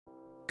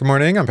Good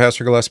morning. I'm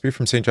Pastor Gillespie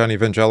from St. John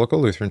Evangelical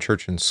Lutheran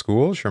Church and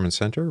School, Sherman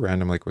Center,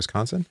 Random Lake,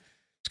 Wisconsin.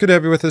 It's good to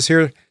have you with us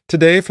here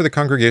today for the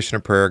Congregation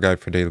of Prayer Guide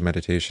for Daily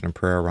Meditation and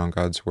Prayer Around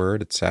God's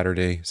Word. It's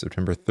Saturday,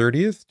 September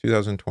 30th,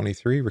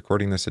 2023,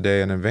 recording this a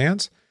day in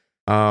advance.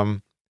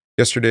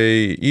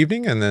 Yesterday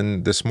evening and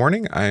then this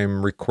morning,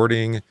 I'm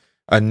recording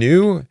a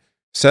new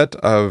set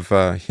of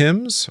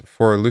hymns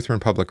for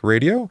Lutheran Public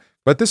Radio,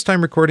 but this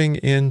time recording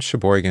in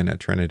Sheboygan at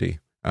Trinity,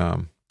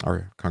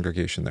 our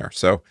congregation there.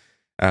 So,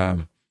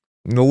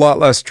 a lot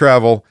less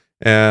travel,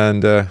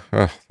 and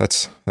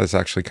that's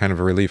actually kind of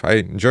a relief. I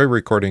enjoy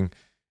recording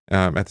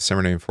at the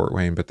seminary in Fort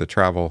Wayne, but the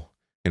travel,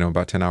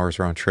 about 10 hours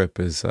round trip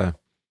is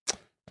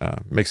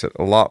makes it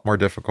a lot more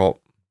difficult,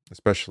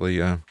 especially,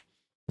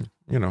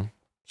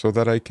 so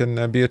that I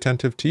can be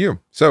attentive to you.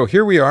 So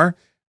here we are.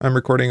 I'm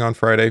recording on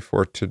Friday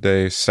for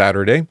today,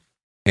 Saturday,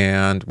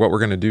 and what we're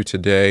going to do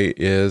today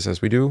is,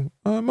 as we do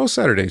most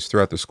Saturdays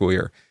throughout the school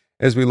year,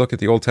 as we look at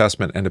the Old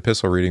Testament and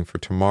epistle reading for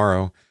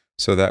tomorrow,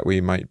 so that we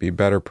might be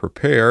better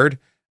prepared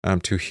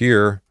to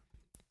hear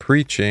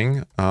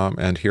preaching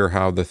and hear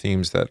how the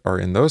themes that are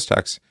in those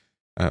texts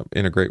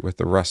integrate with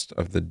the rest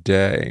of the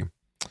day.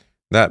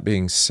 That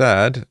being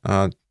said,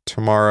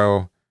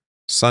 tomorrow,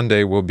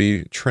 Sunday, will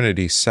be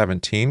Trinity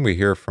 17. We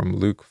hear from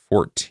Luke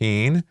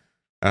 14,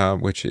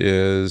 which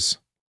is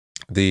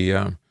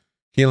the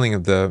healing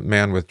of the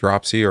man with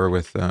dropsy or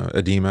with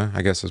edema,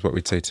 I guess is what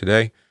we'd say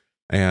today.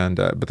 And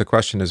but the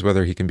question is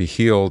whether he can be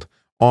healed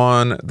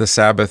on the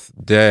Sabbath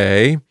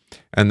day.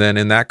 And then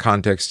in that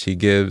context, he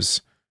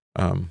gives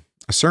a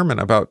sermon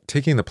about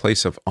taking the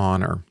place of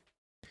honor.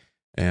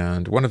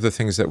 And one of the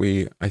things that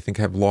we, I think,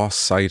 have lost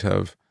sight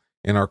of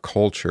in our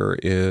culture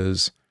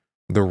is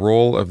the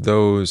role of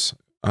those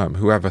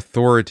who have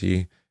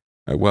authority.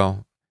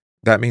 Well,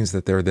 that means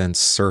that they're then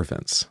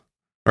servants,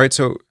 right?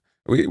 So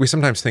we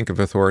sometimes think of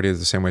authority as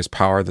the same way as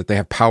power, that they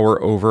have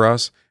power over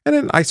us.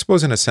 And I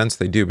suppose in a sense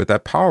they do, but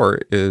that power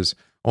is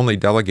only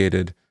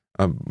delegated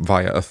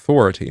via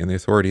authority, and the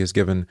authority is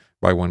given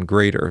by one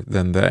greater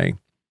than they.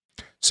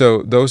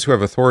 So those who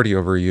have authority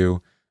over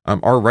you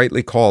are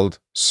rightly called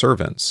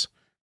servants.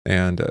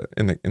 And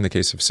in the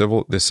case of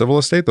the civil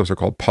estate, those are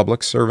called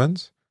public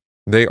servants.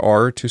 They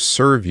are to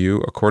serve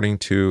you according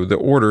to the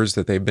orders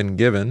that they've been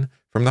given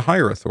from the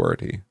higher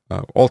authority,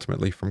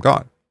 ultimately from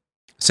God.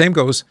 Same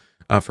goes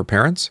for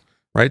parents,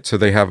 right? So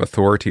they have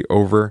authority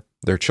over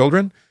their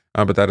children,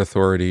 but that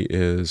authority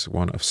is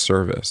one of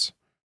service,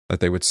 that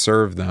they would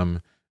serve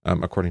them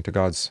according to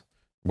God's,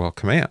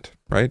 command,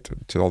 right?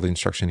 To all the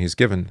instruction he's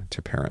given to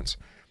parents.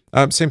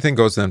 Same thing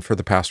goes then for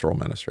the pastoral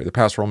ministry. The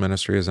pastoral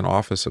ministry is an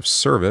office of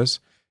service.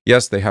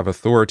 Yes, they have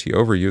authority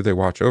over you. They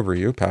watch over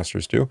you.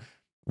 Pastors do.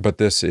 But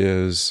this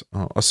is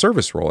a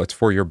service role. It's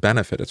for your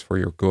benefit. It's for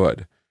your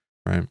good,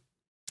 right?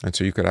 And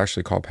so you could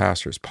actually call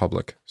pastors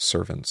public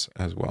servants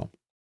as well.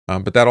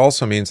 But that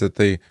also means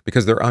that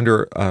because they're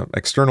under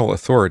external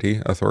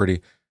authority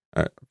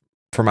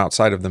from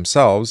outside of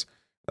themselves,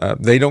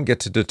 they don't get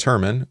to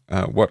determine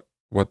what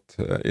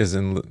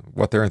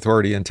their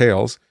authority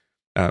entails.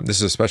 This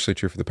is especially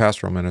true for the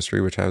pastoral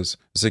ministry, which has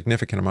a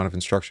significant amount of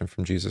instruction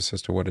from Jesus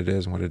as to what it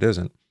is and what it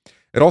isn't.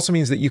 It also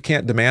means that you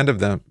can't demand of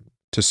them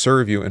to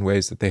serve you in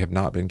ways that they have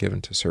not been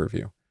given to serve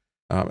you.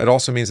 It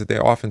also means that they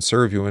often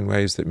serve you in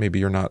ways that maybe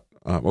you're not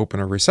open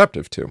or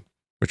receptive to,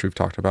 which we've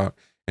talked about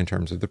in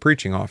terms of the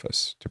preaching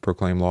office, to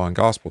proclaim law and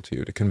gospel to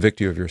you, to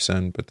convict you of your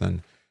sin, but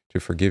then to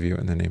forgive you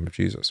in the name of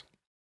Jesus.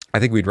 I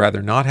think we'd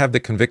rather not have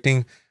the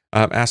convicting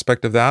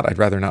aspect of that. I'd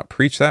rather not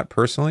preach that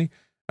personally,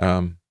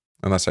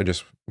 unless I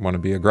just want to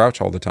be a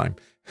grouch all the time.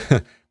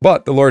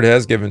 But the Lord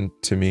has given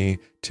to me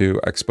to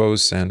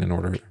expose sin in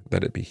order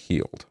that it be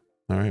healed.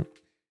 All right.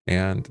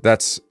 And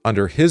that's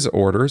under his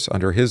orders,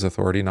 under his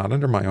authority, not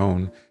under my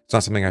own. It's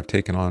not something I've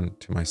taken on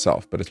to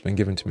myself, but it's been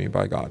given to me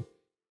by God.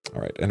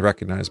 All right. And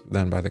recognized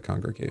then by the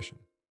congregation.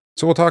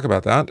 So we'll talk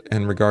about that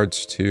in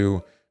regards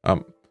to,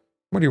 what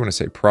do you want to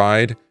say,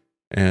 pride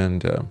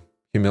and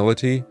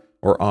humility,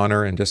 or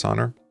honor and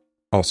dishonor,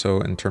 also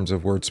in terms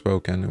of words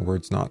spoken and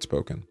words not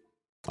spoken.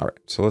 All right,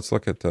 so let's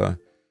look at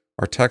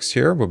our text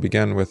here. We'll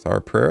begin with our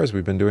prayer as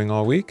we've been doing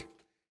all week.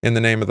 In the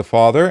name of the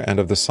Father, and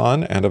of the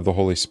Son, and of the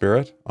Holy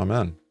Spirit.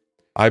 Amen.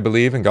 I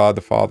believe in God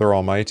the Father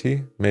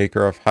Almighty,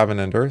 maker of heaven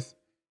and earth,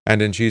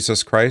 and in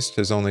Jesus Christ,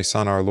 his only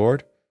Son, our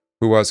Lord,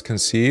 who was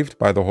conceived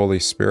by the Holy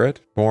Spirit,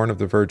 born of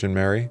the Virgin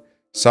Mary,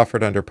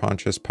 suffered under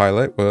Pontius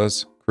Pilate,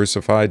 was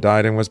crucified,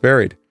 died, and was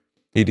buried.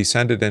 He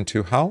descended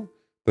into hell.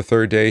 The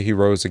third day he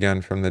rose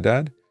again from the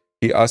dead.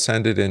 He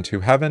ascended into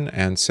heaven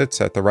and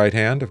sits at the right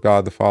hand of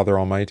God the Father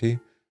Almighty.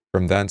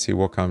 From thence he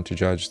will come to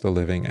judge the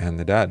living and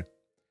the dead.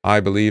 I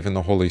believe in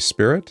the Holy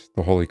Spirit,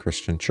 the holy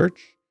Christian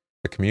Church,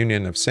 the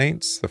communion of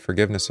saints, the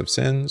forgiveness of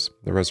sins,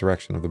 the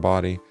resurrection of the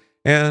body,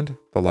 and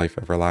the life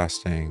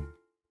everlasting.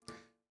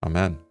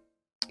 Amen.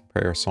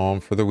 Prayer psalm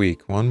for the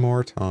week. One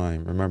more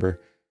time. Remember,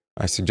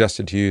 I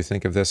suggested to you,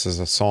 think of this as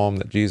a psalm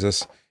that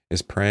Jesus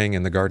is praying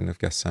in the Garden of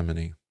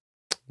Gethsemane,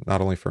 not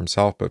only for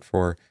himself, but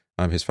for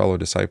his fellow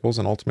disciples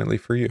and ultimately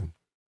for you.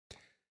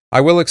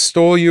 I will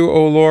extol you,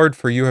 O Lord,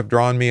 for you have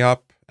drawn me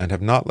up and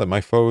have not let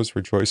my foes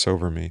rejoice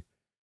over me.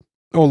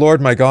 O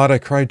Lord my God, I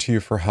cried to you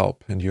for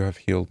help, and you have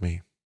healed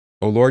me.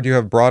 O Lord, you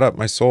have brought up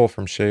my soul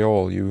from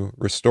Sheol. You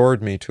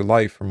restored me to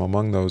life from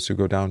among those who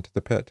go down to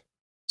the pit.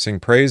 Sing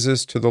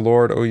praises to the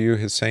Lord, O you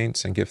his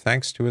saints, and give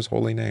thanks to his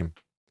holy name.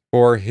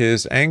 For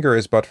his anger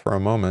is but for a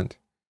moment,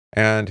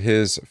 and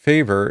his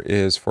favor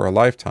is for a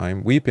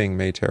lifetime. Weeping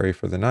may tarry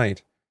for the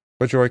night,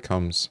 but joy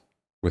comes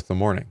with the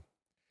morning.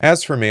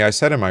 As for me, I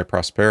said in my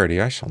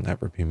prosperity, I shall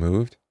never be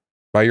moved.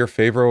 By your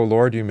favor, O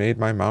Lord, you made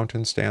my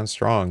mountain stand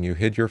strong. You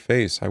hid your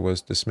face, I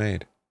was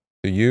dismayed.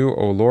 To you,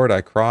 O Lord,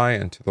 I cry,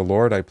 and to the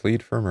Lord I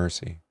plead for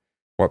mercy.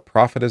 What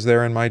profit is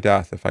there in my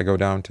death if I go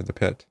down to the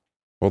pit?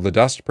 Will the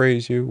dust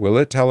praise you? Will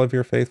it tell of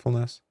your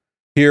faithfulness?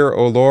 Hear,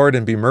 O Lord,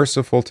 and be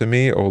merciful to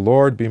me. O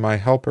Lord, be my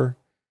helper.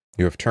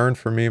 You have turned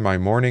for me my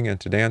mourning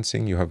into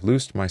dancing. You have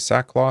loosed my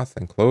sackcloth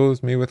and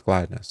clothed me with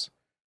gladness,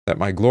 that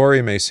my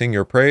glory may sing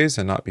your praise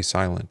and not be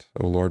silent.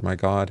 O Lord my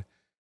God,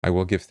 I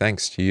will give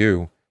thanks to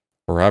you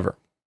forever.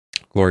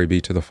 Glory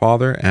be to the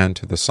Father, and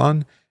to the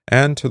Son,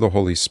 and to the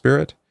Holy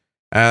Spirit,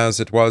 as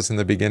it was in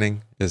the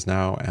beginning, is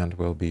now, and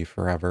will be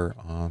forever.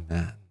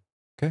 Amen.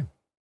 Okay.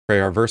 Pray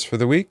our verse for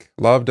the week.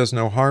 Love does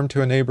no harm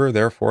to a neighbor,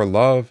 therefore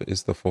love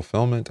is the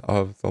fulfillment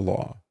of the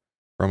law.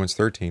 Romans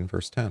 13,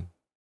 verse 10.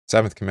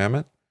 Seventh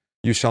commandment,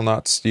 you shall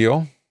not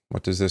steal.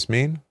 What does this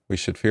mean? We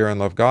should fear and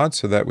love God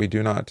so that we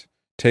do not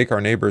take our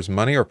neighbor's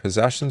money or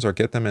possessions or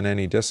get them in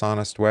any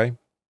dishonest way,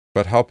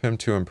 but help him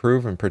to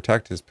improve and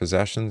protect his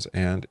possessions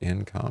and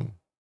income.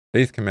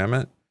 Eighth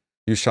commandment,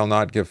 you shall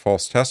not give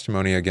false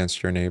testimony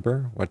against your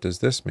neighbor. What does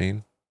this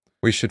mean?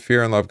 We should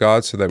fear and love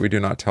God so that we do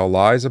not tell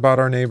lies about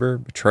our neighbor,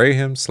 betray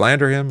him,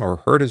 slander him, or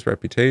hurt his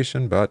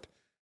reputation, but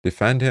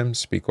defend him,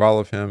 speak well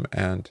of him,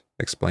 and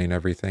explain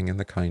everything in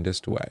the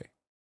kindest way.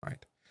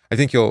 Right. I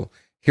think you'll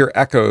hear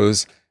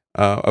echoes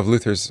of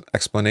Luther's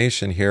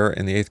explanation here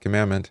in the Eighth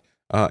Commandment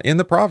in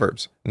the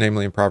Proverbs,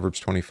 namely in Proverbs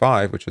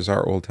 25, which is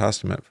our Old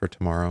Testament for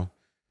tomorrow,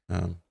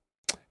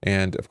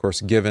 and of course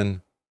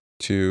given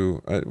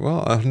to,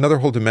 another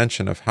whole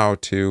dimension of how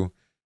to,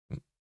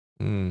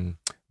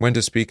 when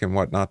to speak and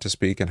what not to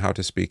speak and how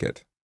to speak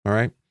it, all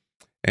right?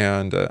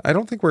 And I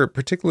don't think we're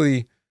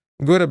particularly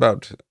good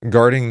about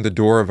guarding the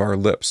door of our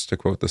lips, to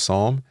quote the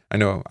Psalm. I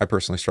know I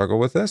personally struggle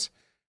with this,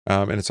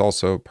 and it's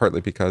also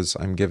partly because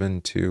I'm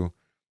given to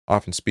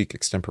often speak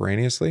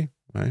extemporaneously,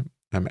 right?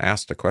 I'm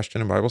asked a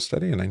question in Bible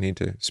study, and I need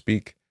to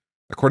speak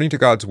according to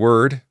God's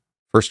word,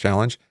 first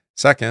challenge.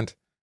 Second,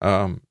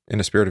 in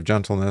a spirit of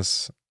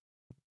gentleness,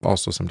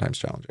 also sometimes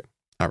challenging.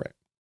 All right.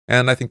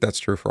 And I think that's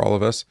true for all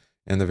of us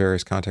in the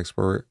various contexts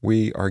where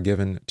we are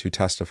given to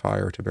testify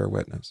or to bear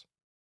witness.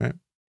 Right?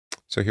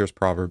 So here's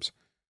Proverbs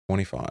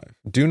 25.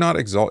 Do not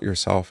exalt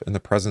yourself in the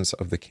presence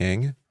of the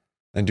king,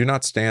 and do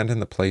not stand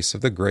in the place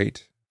of the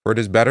great, for it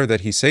is better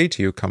that he say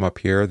to you, come up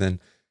here, than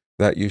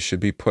that you should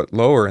be put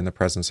lower in the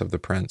presence of the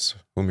prince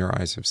whom your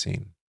eyes have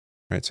seen.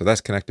 Right? So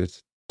that's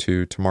connected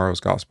to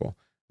tomorrow's gospel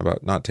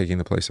about not taking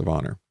the place of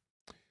honor.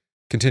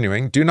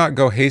 Continuing, do not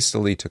go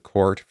hastily to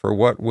court, for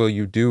what will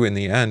you do in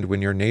the end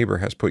when your neighbor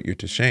has put you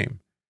to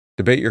shame?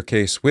 Debate your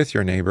case with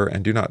your neighbor,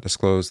 and do not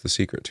disclose the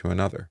secret to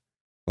another,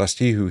 lest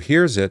he who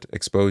hears it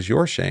expose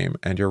your shame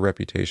and your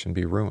reputation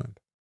be ruined.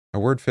 A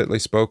word fitly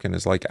spoken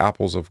is like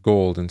apples of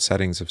gold in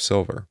settings of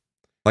silver.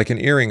 Like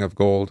an earring of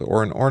gold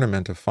or an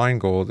ornament of fine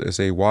gold is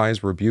a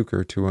wise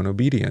rebuker to an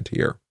obedient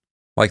ear.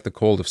 Like the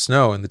cold of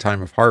snow in the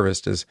time of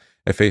harvest is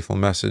a faithful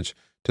message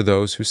to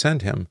those who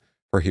send him,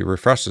 for he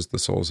refreshes the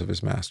souls of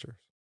his masters.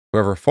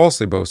 Whoever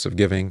falsely boasts of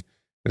giving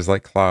is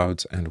like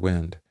clouds and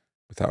wind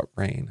without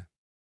rain.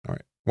 All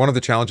right. One of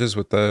the challenges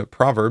with the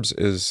Proverbs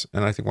is,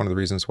 and I think one of the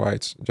reasons why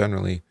it's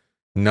generally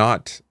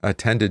not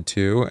attended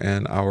to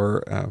in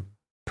our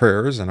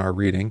prayers and our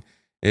reading,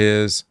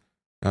 is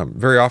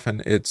very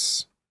often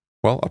it's,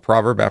 a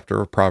proverb after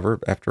a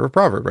proverb after a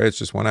proverb, right? It's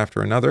just one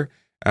after another.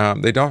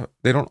 They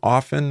don't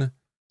often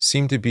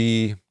seem to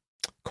be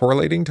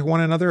correlating to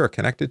one another or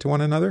connected to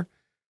one another.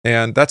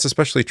 And that's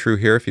especially true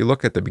here. If you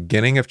look at the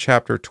beginning of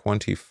chapter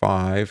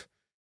 25,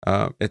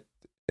 it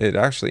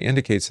actually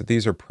indicates that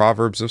these are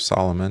Proverbs of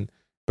Solomon,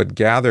 but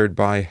gathered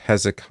by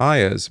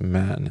Hezekiah's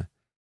men,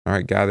 all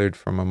right, gathered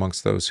from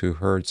amongst those who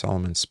heard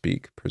Solomon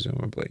speak,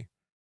 presumably.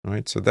 All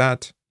right, so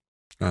that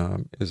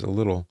is a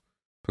little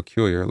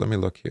peculiar. Let me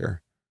look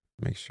here,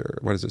 make sure.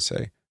 What does it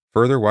say?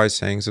 Further wise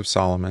sayings of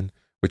Solomon,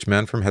 which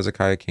men from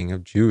Hezekiah, king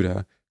of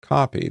Judah,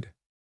 copied.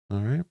 All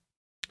right.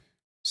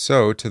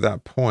 So to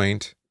that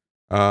point,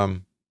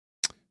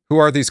 who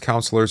are these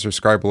counselors or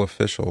scribal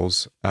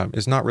officials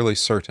is not really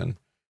certain.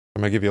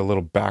 I'm going to give you a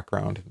little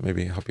background,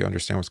 maybe help you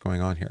understand what's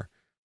going on here.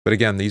 But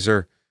again,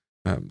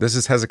 this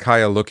is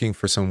Hezekiah looking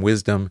for some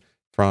wisdom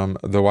from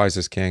the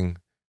wisest king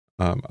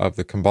of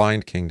the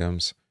combined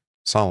kingdoms,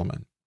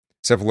 Solomon.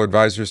 Several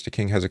advisors to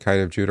King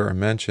Hezekiah of Judah are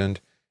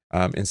mentioned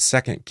in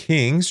 2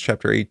 Kings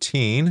chapter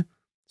 18.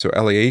 So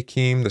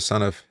Eliakim, the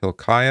son of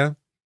Hilkiah,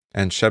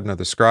 and Shebna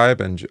the scribe,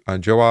 and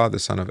Joah, the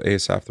son of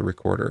Asaph the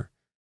recorder,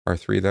 are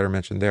three that are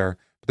mentioned there.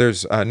 But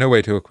there's no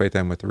way to equate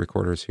them with the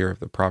recorders here of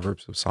the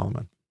Proverbs of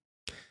Solomon.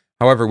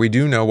 However, we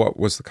do know what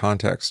was the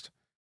context,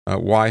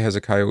 why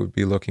Hezekiah would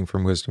be looking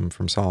for wisdom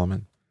from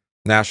Solomon.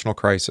 National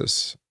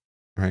crisis,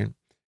 right? And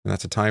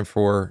that's a time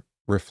for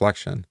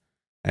reflection.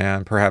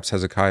 And perhaps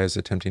Hezekiah is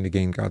attempting to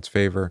gain God's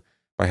favor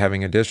by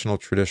having additional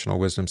traditional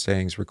wisdom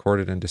sayings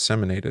recorded and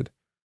disseminated.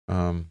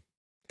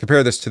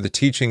 Compare this to the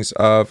teachings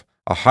of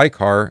a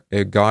Haikar,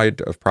 a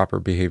guide of proper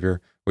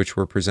behavior, which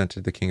were presented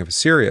to the king of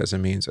Assyria as a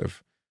means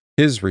of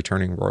his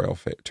returning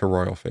to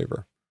royal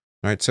favor.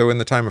 Right. So in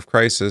the time of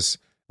crisis,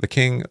 the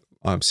king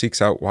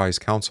seeks out wise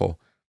counsel.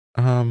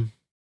 I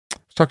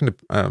was talking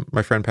to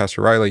my friend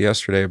Pastor Riley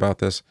yesterday about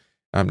this,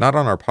 not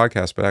on our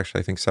podcast, but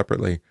actually I think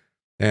separately.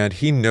 And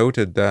he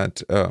noted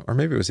that, or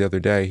maybe it was the other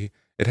day,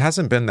 it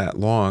hasn't been that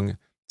long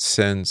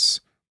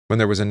since when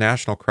there was a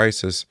national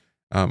crisis,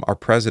 our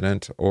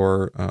president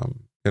or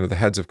the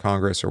heads of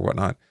Congress or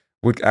whatnot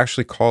would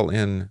actually call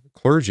in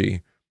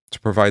clergy to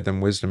provide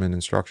them wisdom and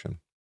instruction.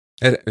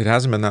 It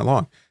hasn't been that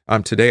long.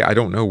 Today, I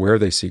don't know where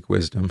they seek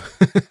wisdom,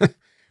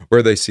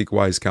 where they seek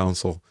wise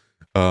counsel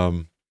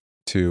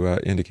to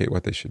indicate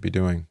what they should be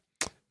doing,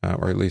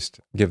 or at least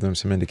give them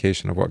some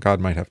indication of what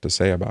God might have to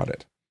say about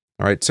it.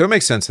 All right, so it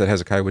makes sense that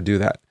Hezekiah would do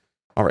that.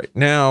 All right,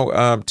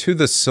 now to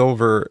the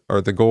silver,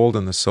 or the gold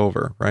and the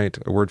silver, right?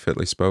 A word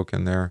fitly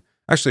spoken there.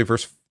 Actually,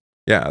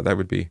 that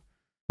would be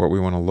what we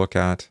want to look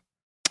at.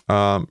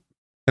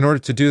 In order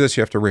to do this,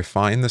 you have to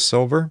refine the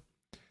silver.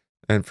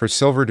 And for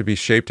silver to be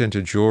shaped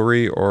into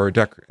jewelry or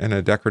in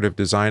a decorative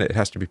design, it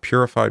has to be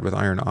purified with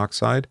iron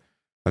oxide.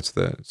 That's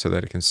so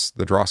that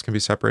the dross can be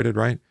separated,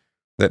 right?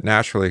 That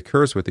naturally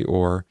occurs with the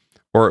ore,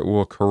 or it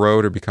will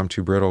corrode or become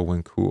too brittle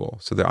when cool.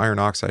 So the iron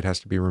oxide has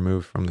to be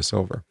removed from the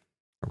silver.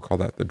 We'll call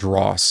that the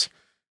dross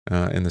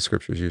in the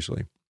scriptures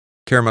usually.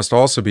 Care must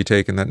also be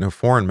taken that no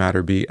foreign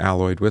matter be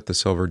alloyed with the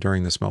silver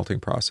during the smelting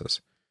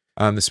process.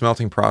 The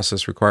smelting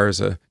process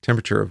requires a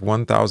temperature of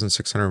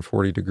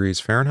 1,640 degrees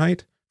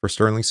Fahrenheit for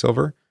sterling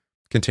silver,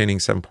 containing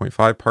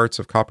 7.5 parts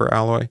of copper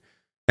alloy,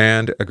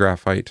 and a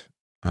graphite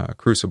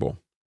crucible.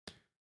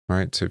 All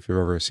right, so if you've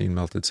ever seen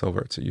melted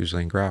silver, it's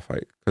usually in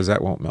graphite, because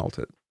that won't melt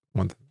at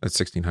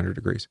 1,600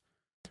 degrees.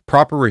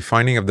 Proper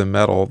refining of the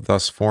metal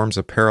thus forms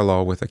a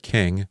parallel with a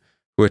king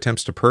who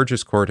attempts to purge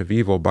his court of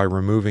evil by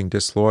removing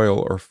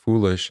disloyal or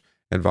foolish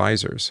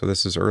advisors. So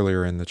this is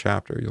earlier in the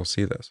chapter, you'll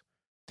see this.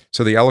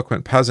 So the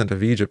eloquent peasant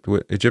of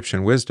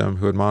Egyptian wisdom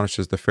who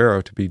admonishes the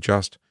Pharaoh to be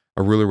just,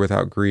 a ruler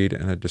without greed,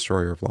 and a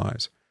destroyer of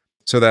lies.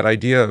 So that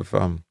idea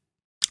of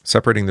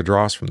separating the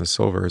dross from the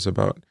silver is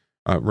about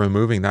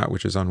removing that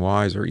which is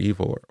unwise or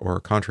evil or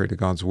contrary to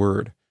God's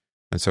word.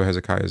 And so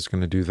Hezekiah is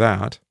going to do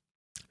that.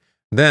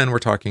 Then we're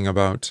talking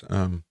about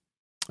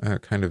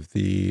kind of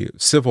the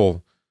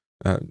civil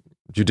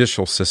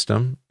judicial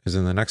system is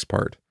in the next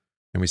part.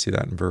 And we see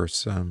that in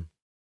verse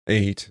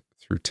 8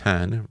 through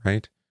 10,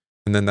 right?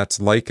 And then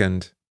that's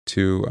likened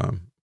to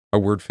a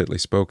word fitly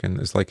spoken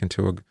is likened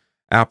to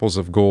apples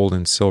of gold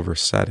and silver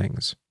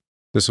settings.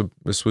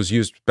 This was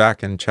used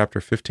back in chapter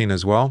 15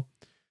 as well,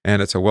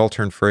 and it's a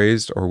well-turned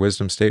phrase or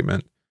wisdom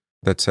statement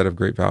that's said of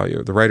great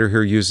value. The writer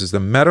here uses the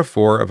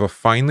metaphor of a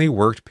finely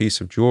worked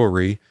piece of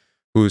jewelry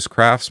whose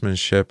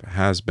craftsmanship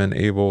has been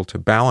able to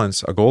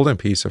balance a golden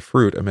piece of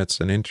fruit amidst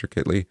an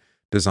intricately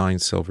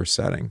designed silver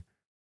setting.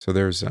 So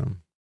there's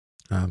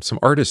some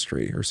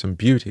artistry or some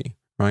beauty,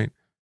 right?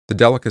 The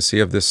delicacy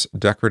of this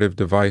decorative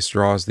device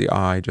draws the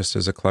eye, just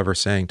as a clever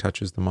saying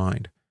touches the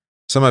mind.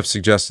 Some have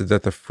suggested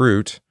that the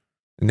fruit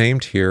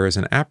named here is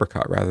an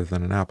apricot rather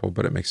than an apple,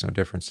 but it makes no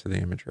difference to the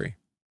imagery.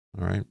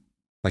 All right?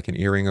 Like an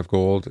earring of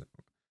gold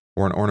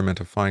or an ornament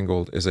of fine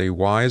gold is a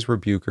wise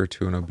rebuker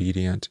to an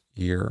obedient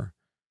ear.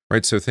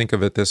 Right? So think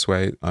of it this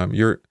way.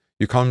 You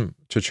come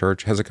to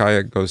church,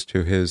 Hezekiah goes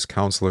to his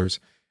counselors.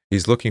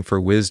 He's looking for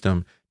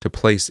wisdom to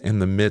place in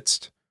the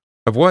midst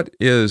of what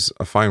is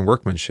a fine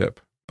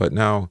workmanship, but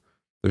now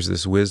there's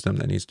this wisdom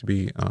that needs to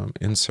be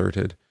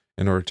inserted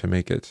in order to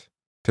make it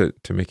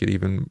to make it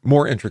even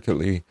more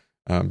intricately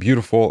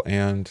beautiful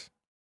and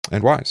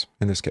wise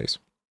in this case.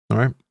 All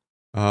right,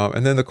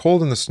 and then the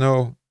cold of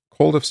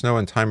snow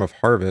in time of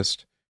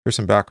harvest. Here's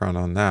some background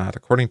on that.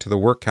 According to the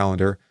work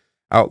calendar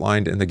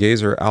outlined in the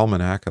Gezer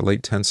Almanac, a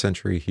late 10th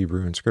century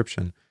Hebrew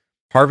inscription,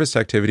 harvest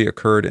activity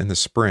occurred in the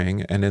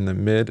spring and in the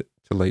mid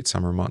to late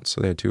summer months.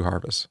 So they had two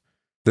harvests.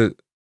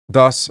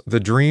 Thus, the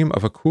dream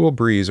of a cool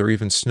breeze or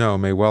even snow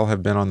may well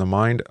have been on the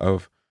mind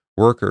of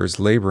workers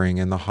laboring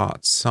in the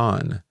hot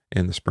sun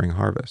in the spring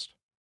harvest.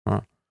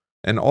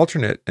 An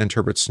alternate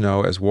interprets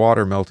snow as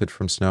water melted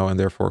from snow and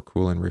therefore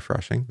cool and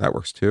refreshing. That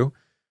works too.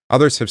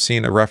 Others have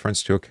seen a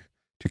reference to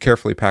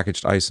carefully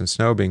packaged ice and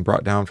snow being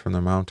brought down from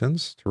the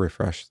mountains to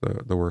refresh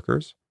the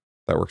workers.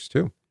 That works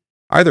too.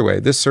 Either way,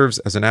 this serves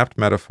as an apt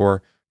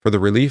metaphor for the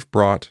relief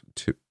brought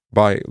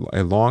by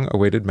a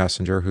long-awaited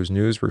messenger whose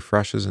news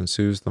refreshes and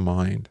soothes the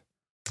mind.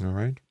 All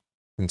right?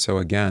 And so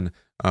again,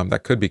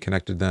 that could be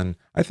connected then,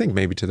 I think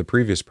maybe to the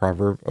previous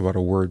proverb about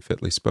a word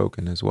fitly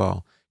spoken as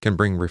well, can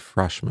bring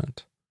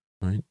refreshment,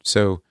 right?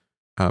 So,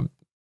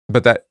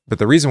 but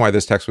the reason why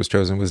this text was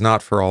chosen was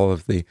not for all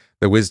of the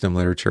wisdom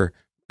literature.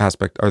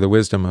 aspect, or the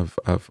wisdom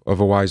of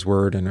a wise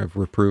word and of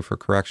reproof or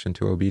correction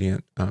to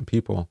obedient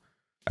people.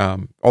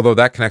 Although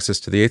that connects us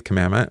to the eighth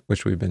commandment,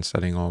 which we've been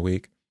studying all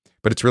week.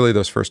 But it's really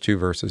those first two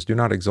verses. Do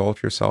not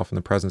exalt yourself in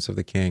the presence of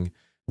the king.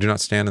 Do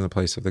not stand in the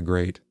place of the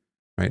great.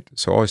 Right?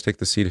 So always take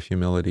the seat of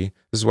humility.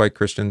 This is why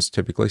Christians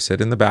typically sit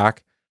in the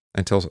back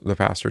until the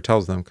pastor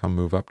tells them, come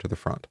move up to the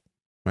front.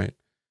 Right?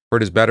 For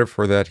it is better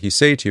for that he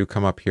say to you,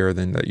 come up here,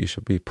 than that you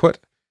should be put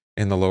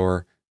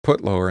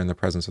lower in the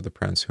presence of the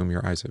prince whom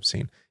your eyes have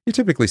seen. You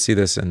typically see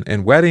this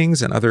in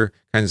weddings and other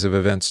kinds of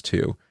events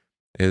too,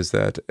 is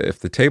that if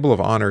the table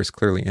of honor is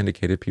clearly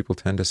indicated, people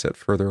tend to sit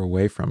further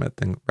away from it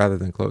rather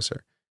than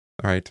closer.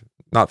 Right?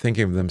 Not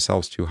thinking of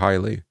themselves too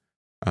highly.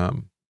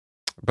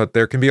 But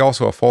there can be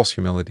also a false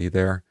humility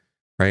there,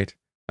 right?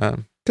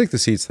 Take the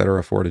seats that are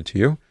afforded to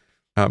you.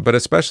 But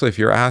especially if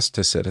you're asked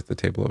to sit at the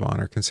table of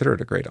honor, consider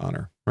it a great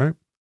honor, right?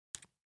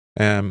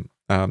 And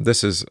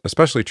this is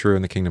especially true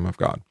in the kingdom of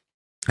God.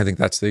 I think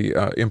that's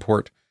the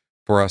import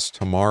for us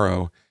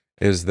tomorrow,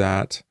 is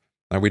that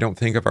we don't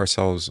think of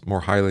ourselves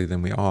more highly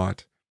than we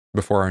ought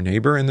before our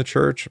neighbor in the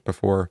church,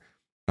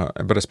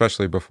 but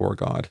especially before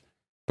God.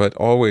 But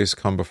always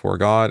come before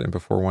God and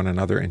before one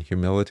another in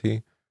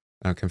humility,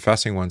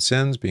 confessing one's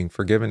sins, being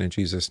forgiven in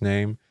Jesus'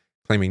 name,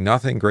 claiming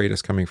nothing great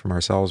is coming from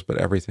ourselves, but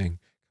everything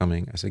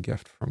coming as a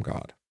gift from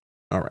God.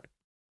 All right.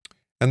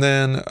 And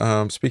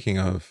then speaking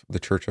of the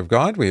church of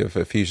God, we have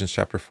Ephesians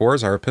chapter 4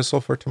 as our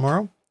epistle for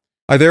tomorrow.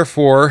 I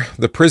therefore,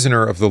 the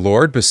prisoner of the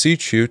Lord,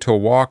 beseech you to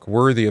walk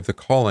worthy of the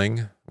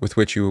calling with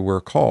which you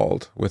were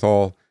called, with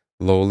all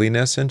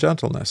lowliness and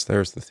gentleness.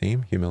 There's the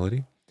theme,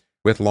 humility.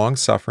 With long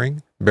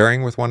suffering,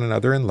 bearing with one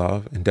another in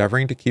love,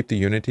 endeavoring to keep the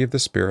unity of the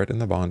Spirit in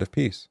the bond of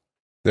peace.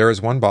 There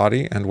is one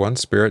body and one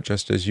Spirit,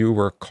 just as you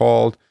were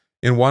called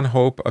in one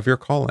hope of your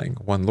calling,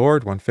 one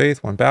Lord, one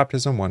faith, one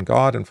baptism, one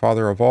God and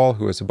Father of all,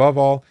 who is above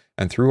all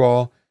and through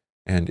all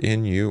and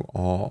in you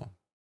all.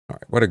 All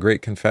right, what a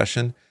great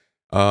confession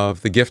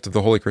of the gift of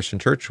the Holy Christian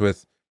Church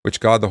with which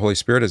God the Holy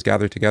Spirit has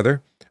gathered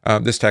together.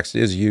 This text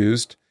is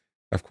used,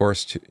 of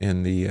course,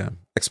 in the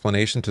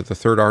explanation to the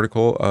third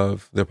article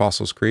of the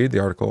Apostles' Creed, the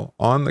article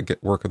on the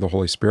work of the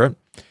Holy Spirit,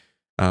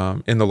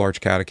 in the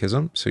Large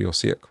Catechism, so you'll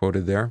see it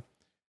quoted there.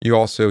 You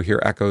also hear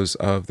echoes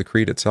of the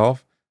Creed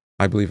itself.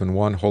 I believe in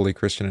one holy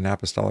Christian and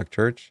apostolic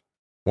church,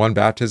 one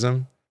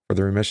baptism for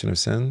the remission of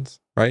sins,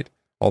 right?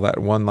 All that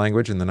one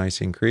language in the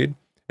Nicene Creed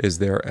is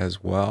there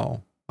as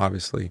well,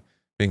 obviously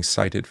being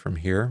cited from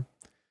here.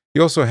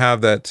 You also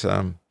have that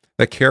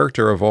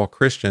character of all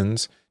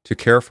Christians to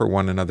care for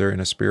one another in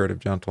a spirit of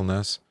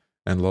gentleness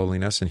and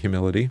lowliness and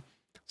humility,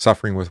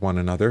 suffering one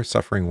another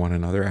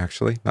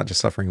actually, not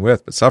just suffering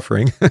with, but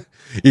suffering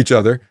each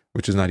other,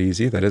 which is not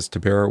easy. That is to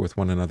bear with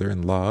one another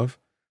in love.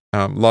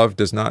 Love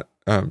does not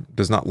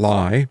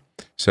lie,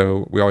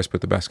 so we always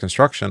put the best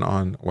construction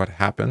on what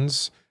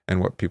happens and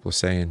what people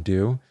say and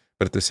do,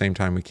 but at the same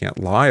time, we can't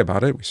lie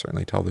about it. We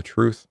certainly tell the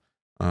truth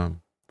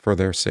for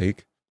their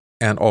sake,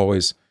 and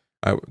always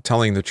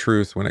telling the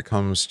truth when it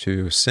comes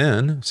to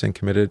sin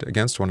committed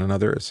against one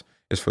another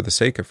is for the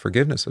sake of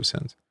forgiveness of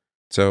sins.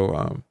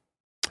 So,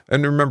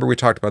 and remember, we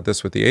talked about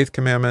this with the eighth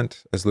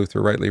commandment, as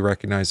Luther rightly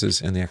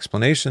recognizes in the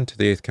explanation to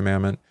the eighth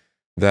commandment,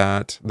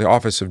 that the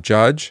office of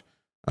judge,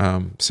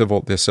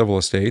 the civil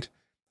estate,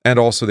 and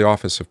also the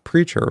office of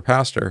preacher or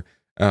pastor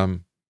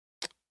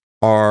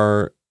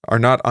are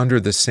not under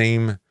the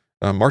same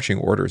marching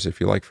orders, if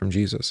you like, from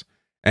Jesus,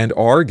 and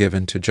are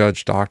given to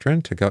judge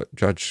doctrine, to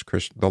judge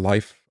the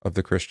life of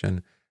the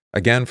Christian,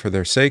 again, for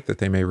their sake, that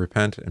they may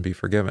repent and be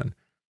forgiven.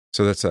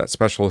 So that's that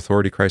special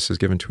authority Christ has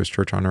given to his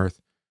church on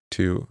earth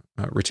to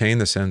retain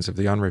the sins of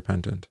the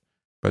unrepentant,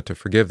 but to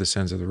forgive the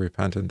sins of the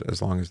repentant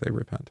as long as they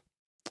repent.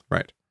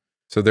 Right.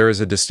 So there is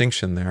a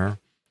distinction there.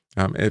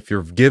 If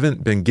you've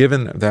been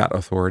given that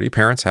authority,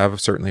 parents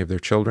have certainly of their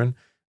children,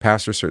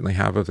 pastors certainly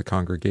have of the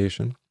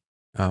congregation,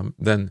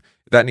 then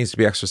that needs to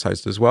be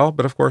exercised as well.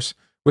 But of course,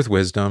 with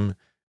wisdom,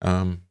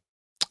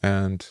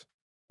 and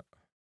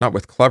not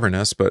with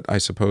cleverness, but I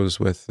suppose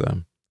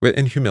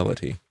in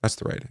humility. That's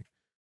the right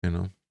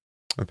thing.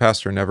 A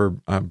pastor never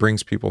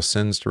brings people's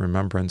sins to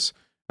remembrance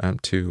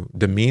to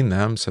demean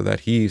them so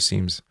that he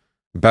seems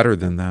better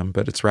than them,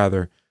 but it's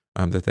rather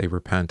that they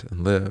repent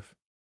and live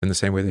in the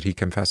same way that he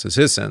confesses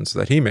his sins so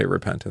that he may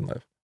repent and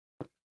live.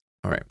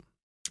 All right.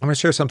 I'm going to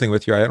share something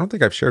with you I don't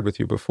think I've shared with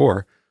you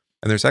before,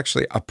 and there's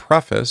actually a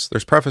preface.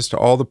 There's preface to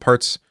all the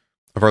parts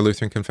of our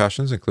Lutheran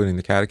confessions, including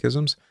the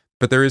catechisms,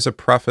 but there is a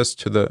preface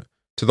to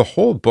the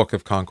whole Book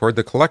of Concord,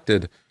 the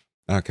collected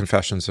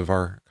confessions of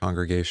our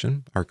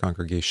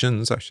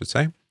congregations, I should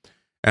say.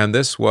 And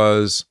this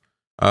was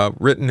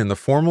written in the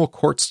formal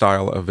court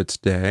style of its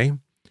day.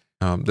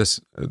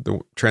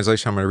 The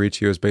translation I'm going to read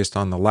to you is based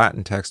on the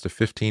Latin text of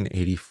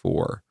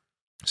 1584,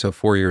 so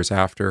 4 years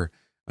after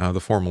the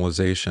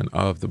formalization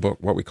of the book,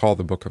 what we call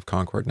the Book of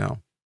Concord now.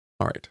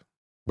 All right,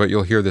 but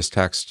you'll hear this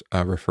text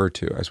referred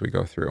to as we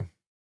go through.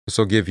 This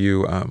will give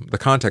you the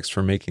context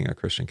for making a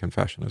Christian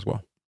confession as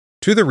well.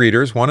 To the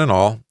readers, one and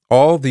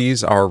all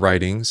these our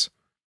writings,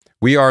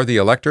 We are the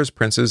electors,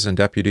 princes, and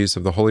deputies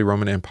of the Holy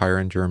Roman Empire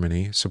in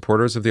Germany,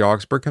 supporters of the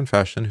Augsburg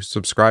Confession who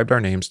subscribed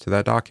our names to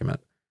that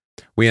document.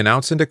 We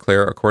announce and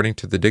declare, according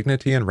to the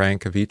dignity and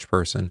rank of each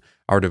person,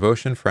 our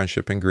devotion,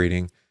 friendship, and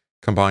greeting,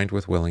 combined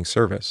with willing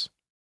service.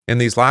 In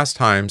these last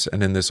times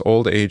and in this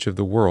old age of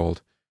the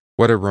world,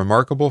 what a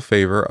remarkable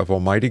favor of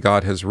Almighty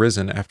God has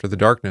risen after the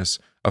darkness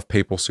of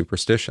papal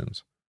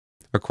superstitions.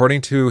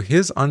 According to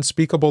His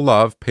unspeakable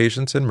love,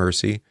 patience, and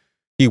mercy,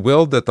 He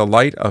willed that the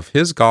light of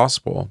His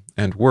gospel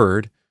and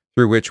word,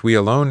 through which we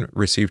alone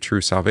receive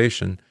true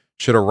salvation,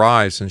 should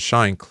arise and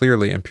shine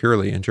clearly and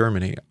purely in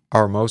Germany,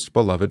 our most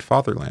beloved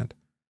fatherland.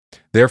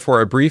 Therefore,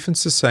 a brief and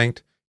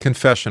succinct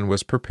confession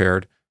was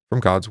prepared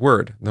from God's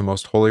word, the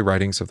most holy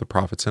writings of the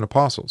prophets and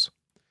apostles.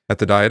 At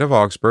the Diet of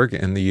Augsburg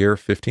in the year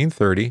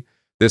 1530,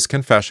 this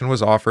confession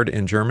was offered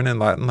in German and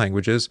Latin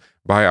languages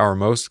by our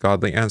most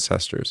godly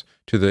ancestors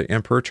to the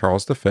Emperor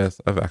Charles V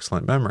of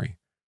excellent memory.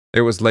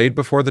 It was laid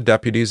before the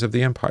deputies of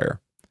the empire.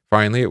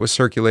 Finally, it was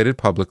circulated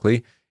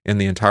publicly in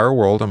the entire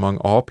world among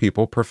all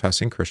people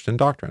professing Christian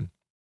doctrine.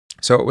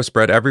 So it was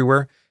spread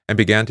everywhere and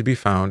began to be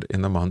found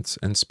in the mouths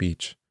and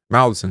speech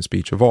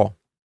of all.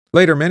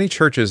 Later, many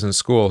churches and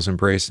schools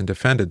embraced and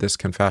defended this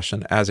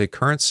confession as a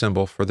current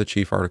symbol for the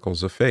chief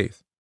articles of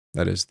faith,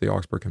 that is, the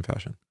Augsburg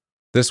Confession.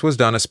 This was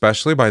done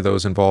especially by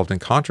those involved in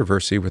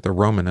controversy with the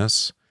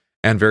Romanists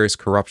and various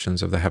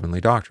corruptions of the heavenly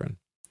doctrine.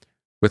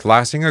 With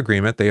lasting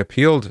agreement, they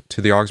appealed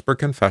to the Augsburg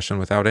Confession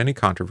without any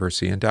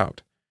controversy and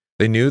doubt.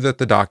 They knew that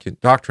the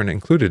doctrine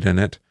included in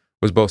it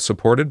was both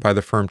supported by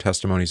the firm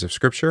testimonies of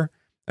Scripture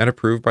and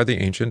approved by the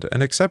ancient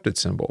and accepted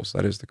symbols,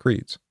 that is, the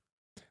creeds.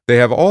 They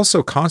have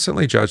also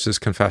constantly judged this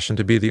confession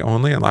to be the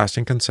only and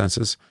lasting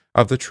consensus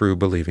of the true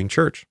believing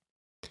church.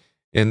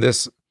 In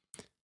the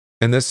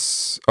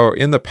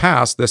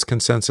past, this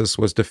consensus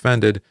was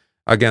defended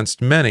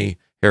against many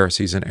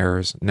heresies and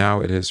errors. Now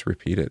it is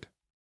repeated.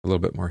 A little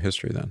bit more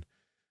history then.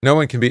 No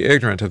one can be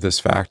ignorant of this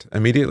fact.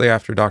 Immediately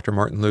after Dr.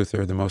 Martin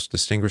Luther, the most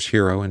distinguished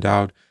hero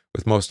endowed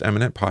with most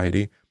eminent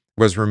piety,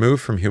 was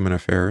removed from human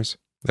affairs,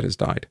 that is,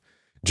 died,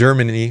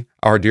 Germany,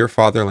 our dear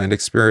fatherland,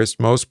 experienced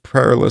most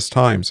perilous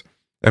times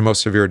and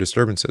most severe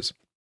disturbances.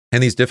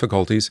 In these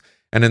difficulties,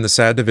 and in the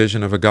sad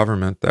division of a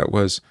government that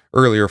was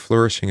earlier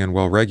flourishing and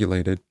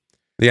well-regulated,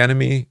 the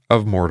enemy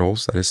of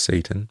mortals, that is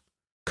Satan,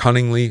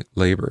 cunningly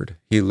labored.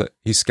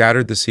 He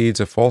scattered the seeds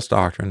of false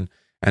doctrine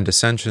and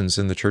dissensions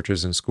in the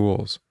churches and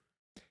schools.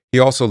 He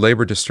also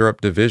labored to stir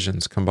up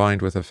divisions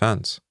combined with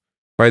offense.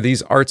 By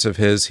these arts of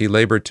his, he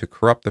labored to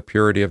corrupt the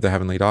purity of the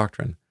heavenly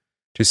doctrine,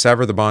 to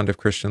sever the bond of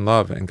Christian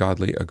love and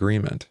godly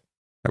agreement.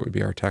 That would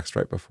be our text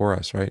right before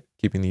us, right?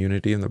 Keeping the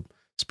unity in the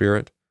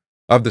Spirit,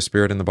 of the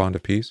Spirit in the bond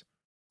of peace.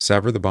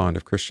 Sever the bond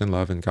of Christian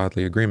love and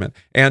godly agreement,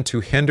 and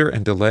to hinder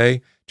and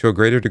delay to a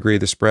greater degree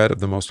the spread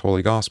of the most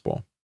holy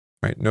gospel.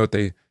 Right? Note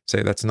they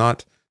say that's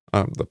not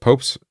the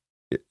Pope's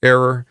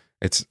error.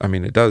 It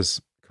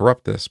does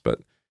corrupt this,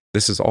 but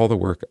this is all the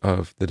work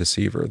of the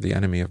deceiver, the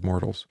enemy of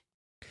mortals.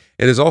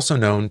 It is also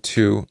known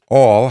to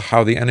all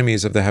how the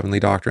enemies of the heavenly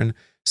doctrine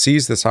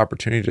seize this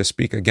opportunity to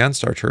speak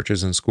against our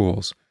churches and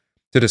schools,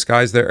 to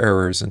disguise their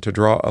errors, and to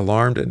draw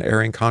alarmed and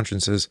erring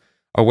consciences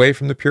away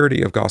from the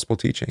purity of gospel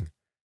teaching.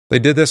 They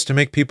did this to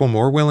make people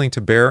more willing to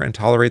bear and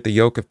tolerate the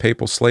yoke of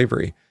papal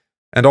slavery,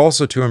 and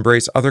also to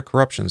embrace other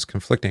corruptions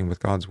conflicting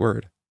with God's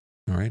word.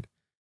 All right?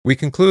 We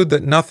conclude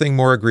that nothing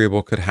more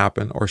agreeable could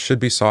happen or should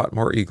be sought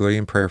more eagerly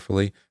and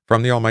prayerfully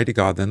from the Almighty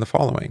God than the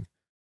following.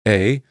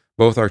 A.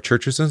 Both our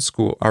churches and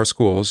our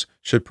schools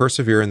should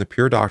persevere in the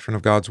pure doctrine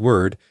of God's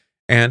word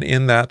and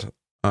in that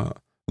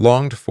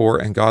longed for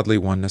and godly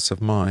oneness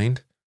of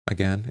mind.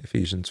 Again,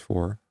 Ephesians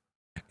 4.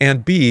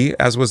 And B,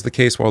 as was the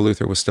case while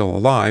Luther was still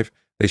alive,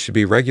 they should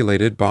be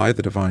regulated by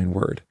the divine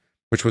word,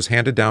 which was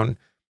handed down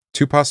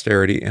to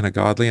posterity in a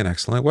godly and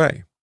excellent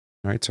way.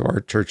 All right, so our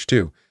church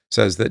too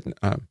says that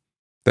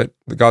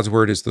God's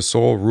word is the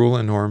sole rule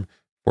and norm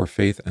for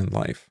faith and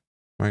life.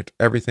 Right,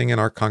 everything in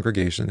our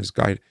congregation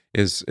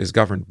is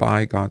governed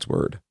by God's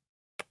word.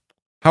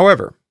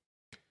 However,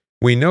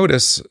 we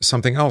notice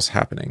something else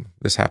happening.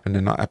 This happened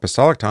in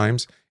apostolic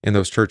times in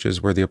those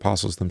churches where the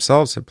apostles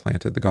themselves had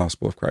planted the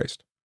gospel of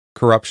Christ.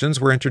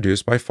 Corruptions were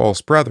introduced by false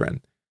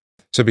brethren.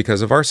 So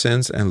because of our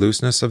sins and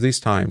looseness of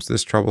these times,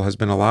 this trouble has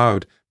been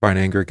allowed by an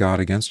angry God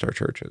against our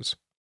churches.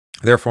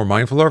 Therefore,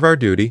 mindful of our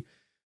duty,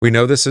 we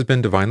know this has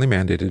been divinely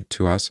mandated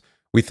to us.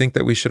 We think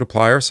that we should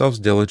apply ourselves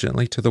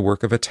diligently to the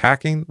work of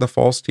attacking the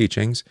false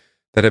teachings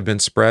that have been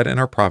spread in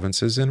our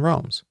provinces and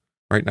realms.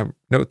 Right now,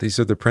 note, these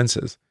are the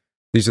princes.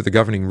 These are the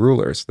governing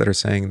rulers that are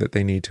saying that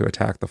they need to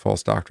attack the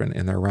false doctrine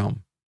in their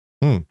realm.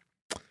 Wouldn't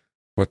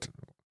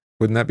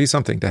that be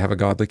something to have a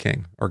godly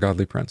king or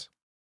godly prince?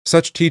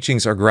 Such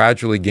teachings are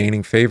gradually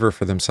gaining favor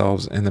for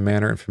themselves in the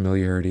manner and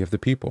familiarity of the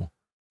people.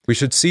 We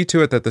should see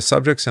to it that the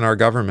subjects in our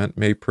government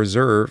may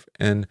preserve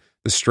in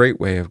the straight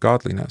way of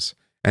godliness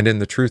and in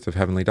the truth of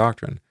heavenly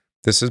doctrine.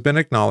 This has been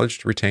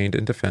acknowledged, retained,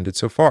 and defended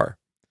so far.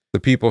 The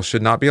people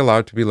should not be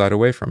allowed to be led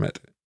away from it.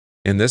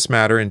 In this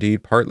matter,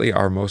 indeed, partly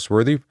our most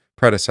worthy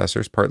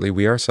predecessors, partly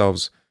we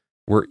ourselves,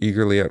 were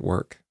eagerly at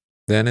work.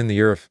 Then in the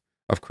year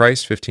of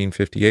Christ,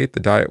 1558, the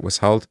Diet was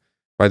held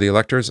by the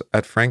electors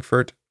at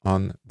Frankfurt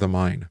on the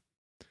Main.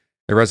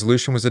 A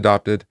resolution was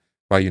adopted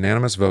by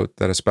unanimous vote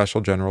that a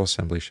special General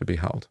Assembly should be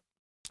held.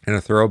 In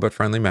a thorough but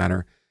friendly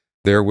manner,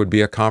 there would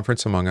be a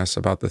conference among us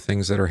about the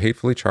things that are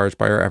hatefully charged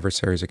by our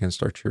adversaries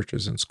against our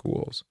churches and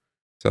schools.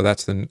 So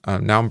that's the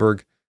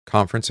Naumburg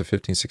Conference of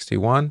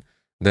 1561.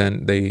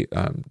 Then they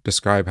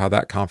describe how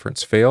that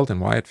conference failed and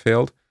why it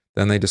failed.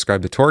 Then they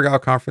describe the Torgau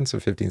Conference of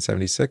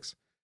 1576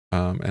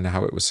 and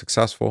how it was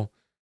successful.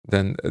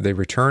 Then they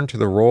return to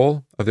the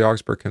role of the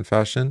Augsburg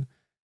Confession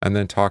and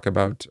then talk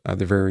about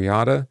the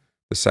Variata,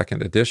 the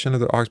second edition of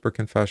the Augsburg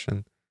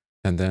Confession,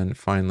 and then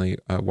finally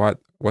what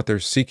they're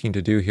seeking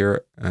to do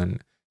here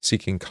and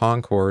seeking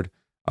concord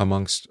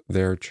amongst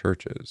their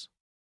churches.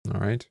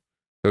 All right,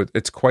 so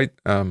it's quite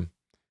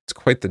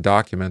the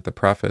document. The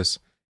preface,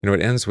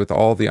 it ends with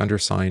all the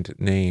undersigned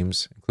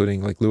names,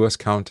 including like Louis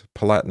Count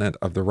Palatinate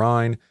of the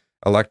Rhine,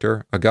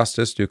 Elector;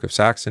 Augustus, Duke of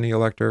Saxony,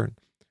 Elector;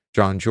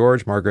 John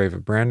George, Margrave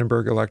of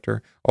Brandenburg,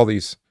 Elector. All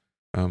these,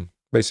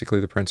 basically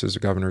the princes, or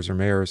governors, or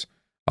mayors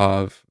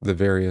of the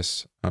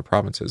various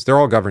provinces. They're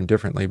all governed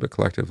differently, but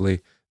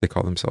collectively they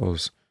call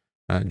themselves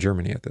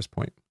Germany at this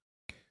point.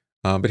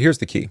 But here's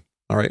the key.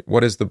 All right,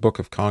 what is the Book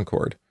of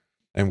Concord?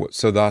 And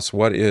so thus,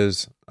 what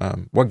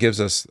gives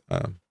us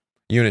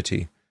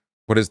unity?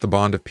 What is the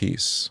bond of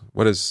peace?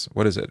 What is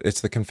it?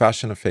 It's the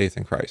confession of faith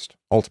in Christ,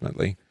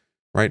 ultimately,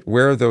 right?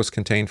 Where are those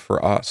contained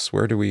for us?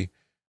 Where do we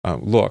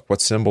look?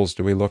 What symbols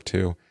do we look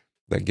to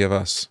that give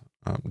us,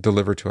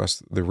 deliver to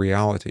us the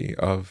reality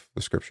of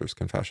the Scripture's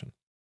confession?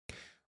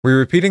 We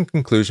repeat in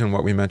conclusion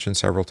what we mentioned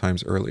several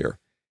times earlier.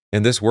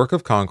 In this work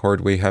of concord,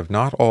 we have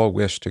not all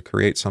wished to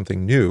create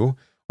something new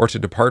or to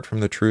depart from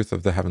the truth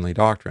of the heavenly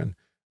doctrine,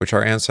 which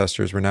our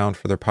ancestors renowned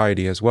for their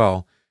piety as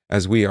well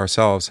as we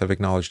ourselves have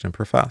acknowledged and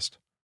professed.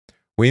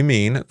 We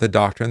mean the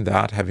doctrine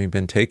that, having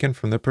been taken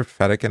from the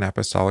prophetic and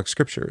apostolic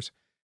scriptures,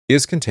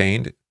 is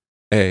contained,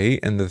 A,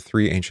 in the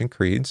three ancient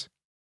creeds,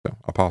 so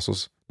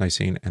Apostles,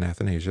 Nicene, and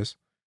Athanasius;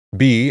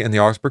 B, in the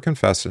Augsburg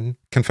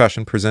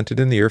Confession presented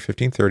in the year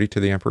 1530 to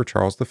the Emperor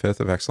Charles V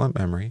of excellent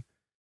memory;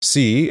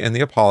 C, in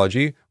the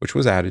Apology, which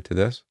was added to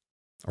this,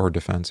 or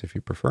defense if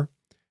you prefer;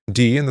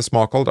 D, in the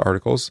Smalcald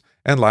Articles;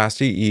 and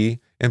lastly, E,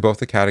 in both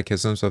the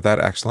catechisms of that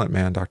excellent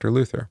man, Dr.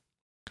 Luther.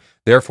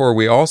 Therefore,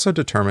 we also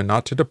determine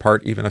not to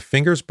depart even a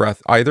finger's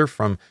breadth either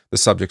from the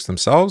subjects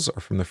themselves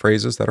or from the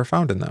phrases that are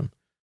found in them.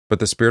 But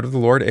the Spirit of the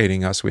Lord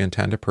aiding us, we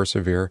intend to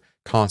persevere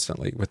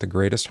constantly with the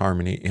greatest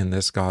harmony in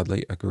this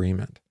godly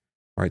agreement.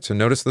 All right, so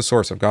notice the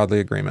source of godly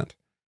agreement.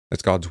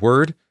 It's God's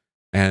Word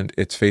and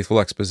its faithful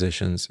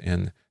expositions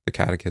in the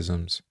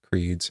catechisms,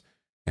 creeds,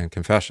 and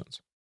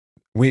confessions.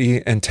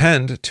 We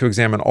intend to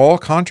examine all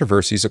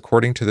controversies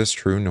according to this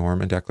true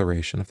norm and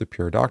declaration of the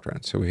pure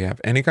doctrine. So we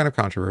have any kind of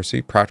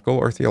controversy, practical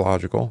or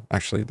theological.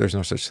 Actually, there's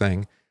no such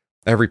thing.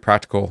 Every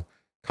practical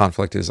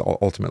conflict is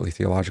ultimately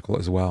theological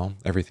as well.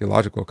 Every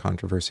theological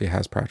controversy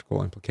has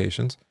practical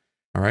implications.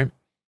 All right.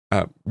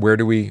 Where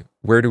do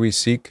we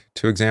seek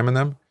to examine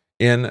them?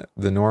 In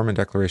the norm and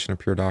declaration of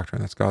pure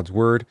doctrine. That's God's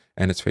Word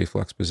and its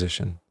faithful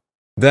exposition.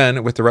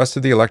 Then, with the rest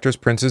of the electors,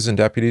 princes, and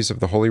deputies of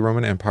the Holy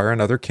Roman Empire, and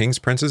other kings,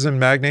 princes, and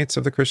magnates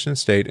of the Christian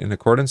state, in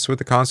accordance with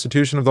the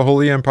constitution of the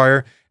Holy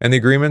Empire and the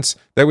agreements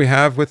that we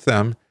have with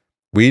them,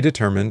 we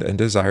determined and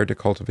desired to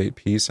cultivate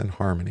peace and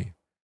harmony.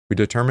 We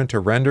determined to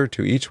render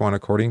to each one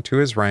according to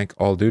his rank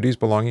all duties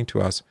belonging to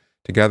us,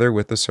 together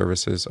with the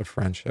services of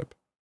friendship.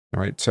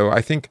 All right, so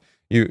I think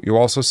you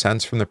also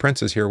sense from the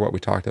princes here what we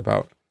talked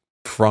about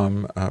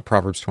from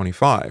Proverbs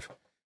 25,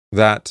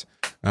 that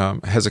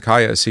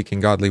Hezekiah is seeking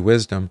godly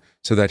wisdom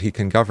so that he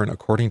can govern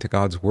according to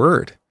God's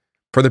word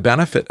for the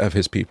benefit of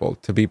his people,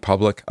 to be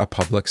a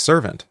public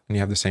servant. And you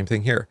have the same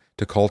thing here,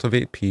 to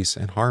cultivate peace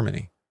and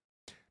harmony.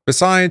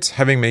 Besides,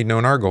 having made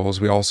known our goals,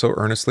 we also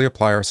earnestly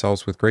apply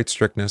ourselves with great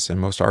strictness and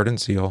most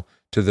ardent zeal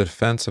to the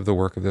defense of the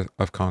work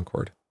of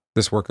concord,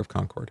 this work of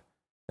concord,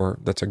 or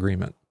that's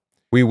agreement.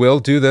 We will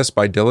do this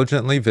by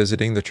diligently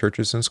visiting the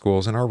churches and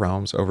schools in our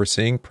realms,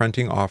 overseeing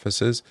printing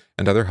offices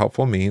and other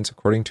helpful means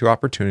according to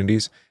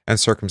opportunities and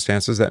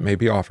circumstances that may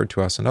be offered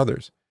to us and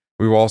others.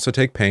 We will also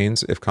take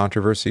pains, if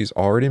controversies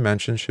already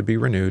mentioned should be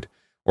renewed,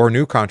 or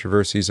new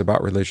controversies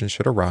about religion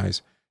should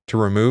arise, to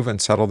remove and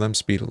settle them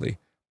speedily.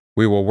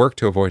 We will work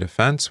to avoid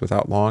offense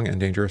without long and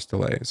dangerous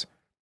delays.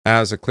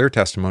 As a clear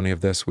testimony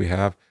of this, we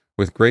have,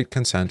 with great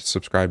consent,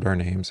 subscribed our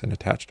names and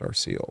attached our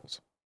seals.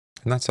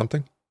 Isn't that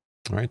something?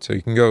 All right, so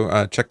you can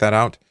go check that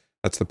out.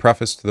 That's the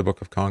preface to the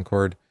Book of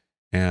Concord,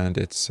 and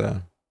it's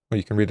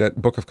you can read it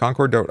at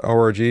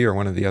bookofconcord.org or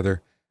one of the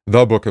other,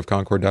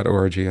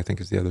 thebookofconcord.org, I think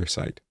is the other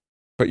site.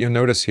 But you'll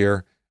notice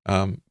here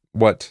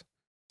what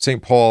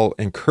St. Paul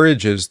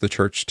encourages the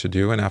church to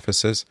do in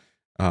Ephesus.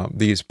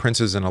 These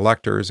princes and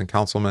electors and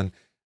councilmen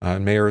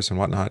and mayors and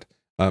whatnot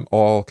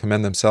all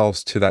commend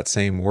themselves to that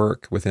same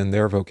work within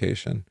their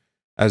vocation,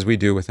 as we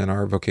do within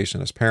our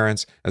vocation as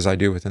parents, as I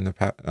do within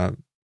the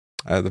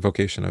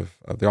vocation of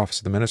the office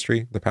of the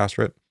ministry, the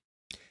pastorate,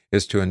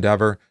 is to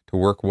endeavor to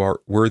walk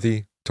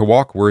worthy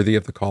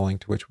of the calling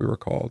to which we were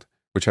called,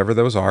 whichever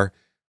those are,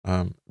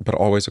 but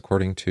always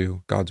according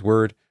to God's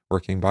word,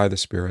 working by the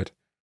Spirit,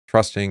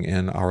 trusting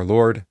in our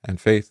Lord and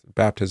faith,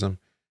 baptism,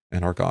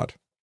 and our God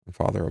and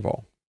Father of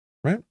all.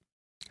 Right?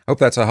 Hope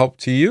that's a help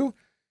to you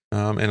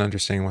in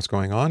understanding what's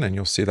going on, and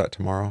you'll see that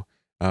tomorrow.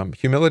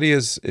 Humility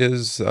is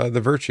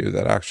the virtue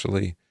that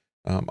actually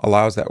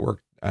allows that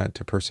work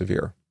to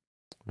persevere.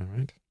 All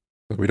right?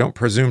 But we don't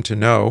presume to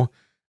know,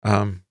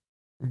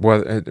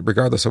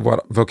 regardless of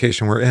what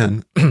vocation we're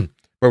in,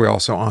 but we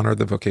also honor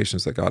the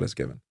vocations that God has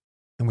given.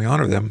 And we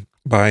honor them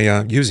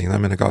by using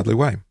them in a godly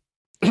way.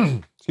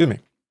 Excuse me.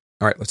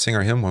 All right, let's sing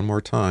our hymn one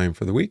more time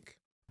for the week.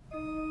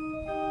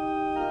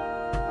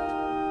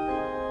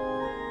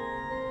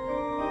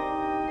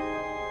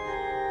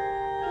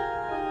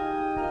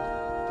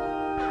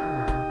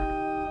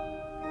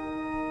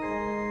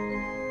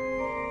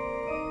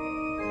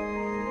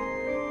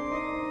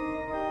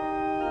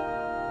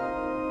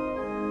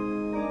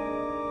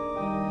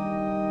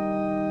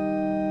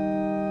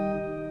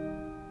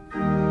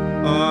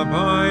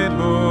 Abide,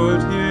 O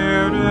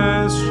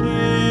dearest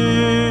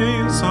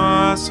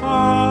Jesus,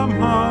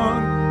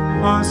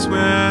 among us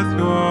with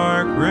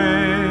your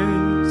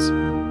grace,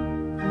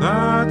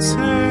 that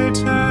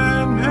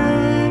Satan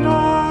may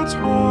not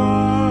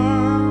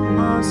harm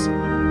us,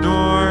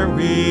 nor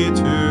we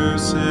to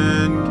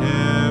sin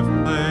give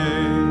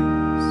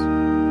place.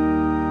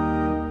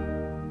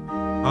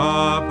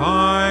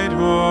 Abide,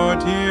 O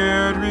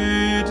dear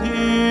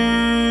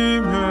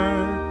Redeemer,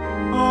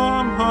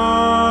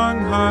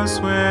 among us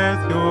with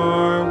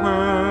your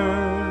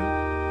word,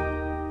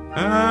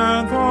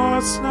 and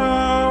thus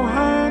now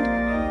and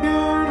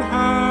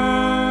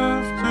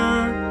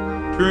hereafter,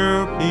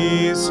 true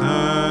peace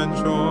and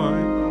joy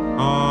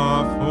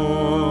afford.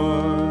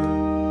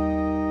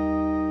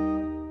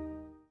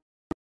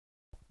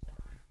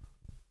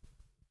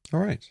 All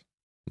right,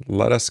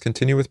 let us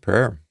continue with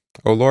prayer.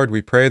 O Lord,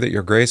 we pray that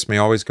your grace may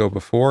always go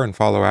before and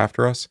follow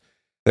after us,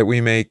 that we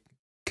may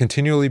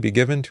continually be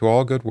given to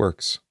all good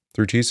works.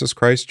 Through Jesus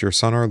Christ, your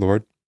Son, our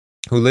Lord,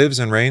 who lives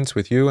and reigns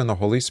with you in the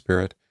Holy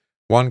Spirit,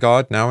 one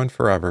God, now and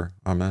forever.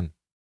 Amen.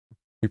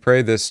 We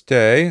pray this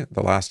day,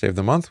 the last day of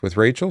the month, with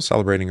Rachel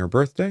celebrating her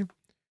birthday,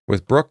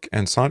 with Brooke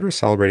and Sandra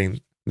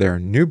celebrating their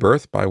new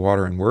birth by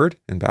water and word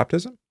in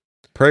baptism.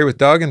 Pray with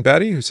Doug and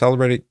Betty, who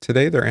celebrate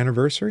today their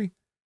anniversary.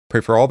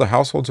 Pray for all the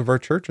households of our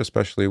church,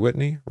 especially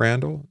Whitney,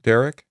 Randall,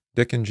 Derek,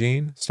 Dick and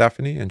Jean,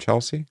 Stephanie, and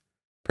Chelsea.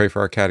 Pray for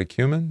our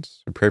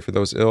catechumens. We pray for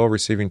those ill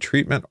receiving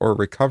treatment or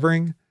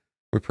recovering.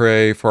 We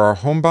pray for our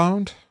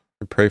homebound.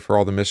 We pray for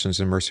all the missions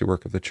and mercy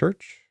work of the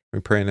church. We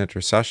pray in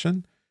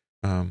intercession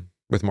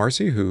with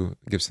Marcy, who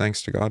gives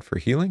thanks to God for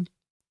healing.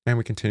 And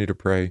we continue to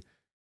pray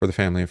for the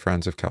family and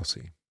friends of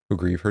Kelsey, who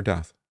grieve her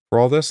death. For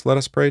all this, let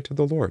us pray to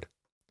the Lord.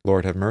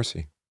 Lord, have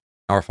mercy.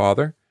 Our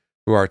Father,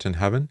 who art in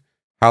heaven,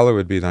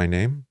 hallowed be thy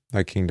name.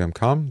 Thy kingdom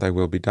come, thy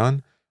will be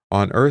done,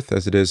 on earth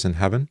as it is in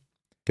heaven.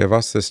 Give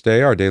us this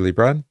day our daily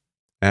bread,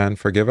 and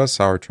forgive us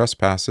our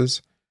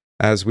trespasses,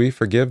 as we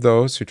forgive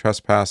those who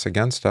trespass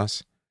against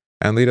us.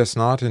 And lead us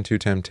not into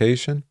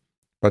temptation,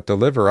 but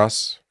deliver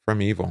us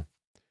from evil.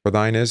 For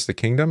thine is the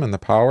kingdom and the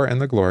power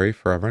and the glory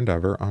forever and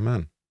ever.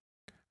 Amen.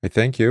 I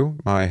thank you,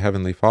 my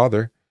heavenly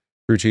Father,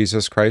 through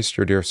Jesus Christ,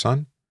 your dear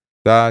Son,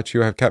 that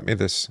you have kept me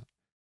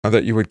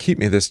that you would keep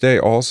me this day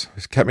also,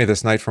 kept me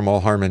this night from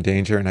all harm and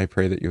danger, and I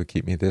pray that you would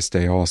keep me this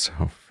day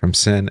also from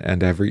sin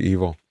and every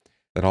evil,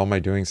 that all my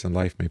doings in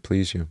life may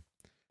please you.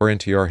 For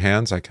into your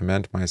hands I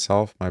commend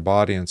myself, my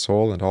body and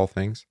soul, and all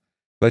things.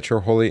 Let your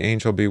holy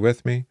angel be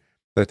with me,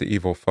 that the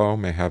evil foe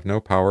may have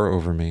no power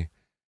over me.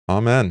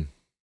 Amen.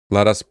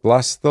 Let us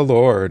bless the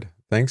Lord.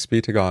 Thanks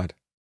be to God.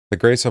 The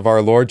grace of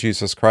our Lord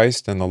Jesus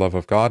Christ and the love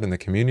of God and the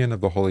communion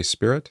of the Holy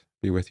Spirit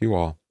be with you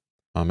all.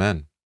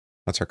 Amen.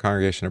 That's our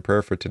congregation of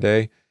prayer for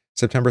today,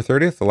 September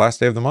 30th, the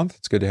last day of the month.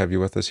 It's good to have you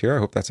with us here. I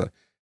hope that's a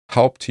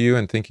help to you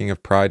in thinking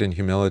of pride and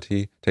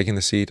humility, taking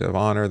the seat of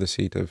honor, the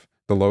seat of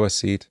the lowest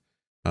seat,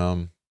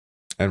 and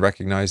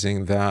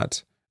recognizing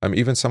that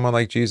even someone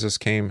like Jesus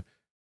came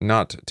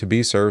not to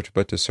be served,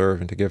 but to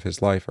serve and to give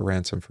his life a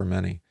ransom for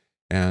many.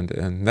 And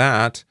in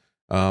that,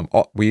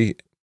 we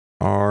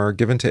are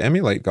given to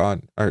emulate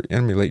God, or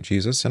emulate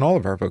Jesus in all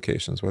of our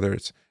vocations, whether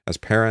it's as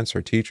parents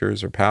or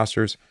teachers or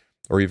pastors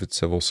or even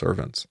civil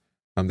servants,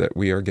 that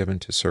we are given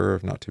to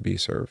serve, not to be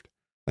served,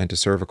 and to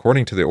serve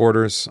according to the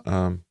orders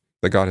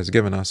that God has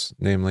given us,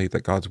 namely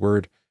that God's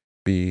word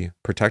be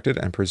protected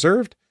and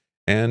preserved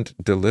and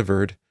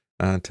delivered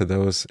to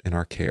those in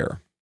our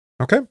care.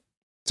 Okay?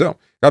 So,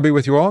 God be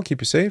with you all,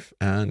 keep you safe,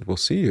 and we'll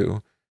see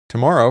you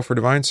tomorrow for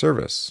divine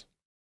service.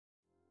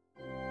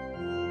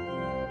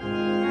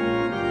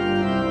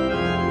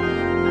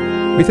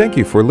 We thank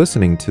you for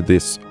listening to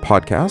this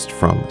podcast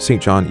from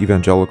St. John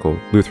Evangelical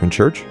Lutheran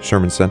Church,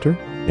 Sherman Center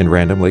in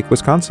Random Lake,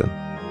 Wisconsin.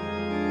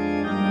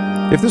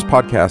 If this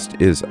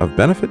podcast is of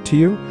benefit to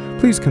you,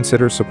 please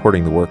consider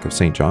supporting the work of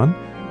St. John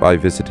by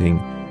visiting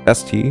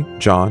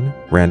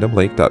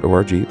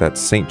stjohnrandomlake.org.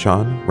 That's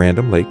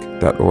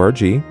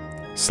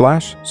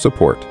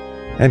stjohnrandomlake.org/support,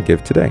 and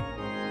give today.